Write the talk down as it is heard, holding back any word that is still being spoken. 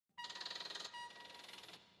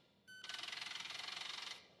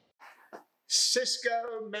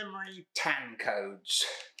Cisco memory TAN codes.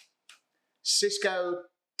 Cisco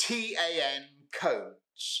TAN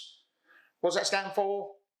codes. What does that stand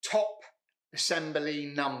for? Top assembly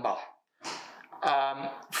number.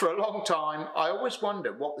 For a long time, I always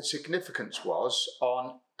wondered what the significance was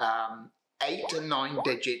on 8 and 9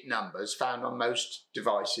 digit numbers found on most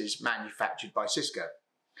devices manufactured by Cisco.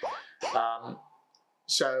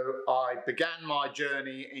 So I began my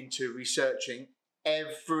journey into researching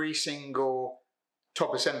every single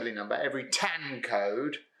top assembly number, every TAN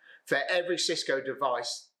code for every Cisco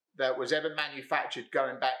device that was ever manufactured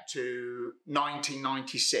going back to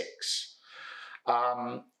 1996.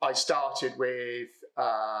 I started with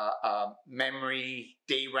memory,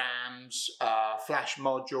 DRAMs, flash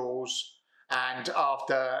modules, and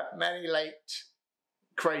after many late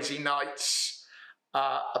crazy nights,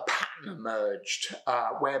 a pattern emerged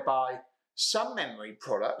whereby some memory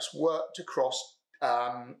products worked across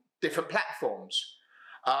different platforms.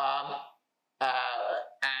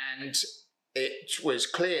 And it was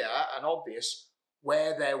clear and obvious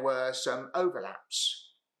where there were some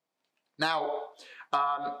overlaps. Now,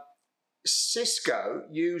 Cisco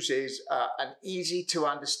uses an easy to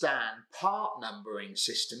understand part numbering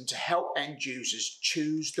system to help end users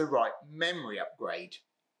choose the right memory upgrade.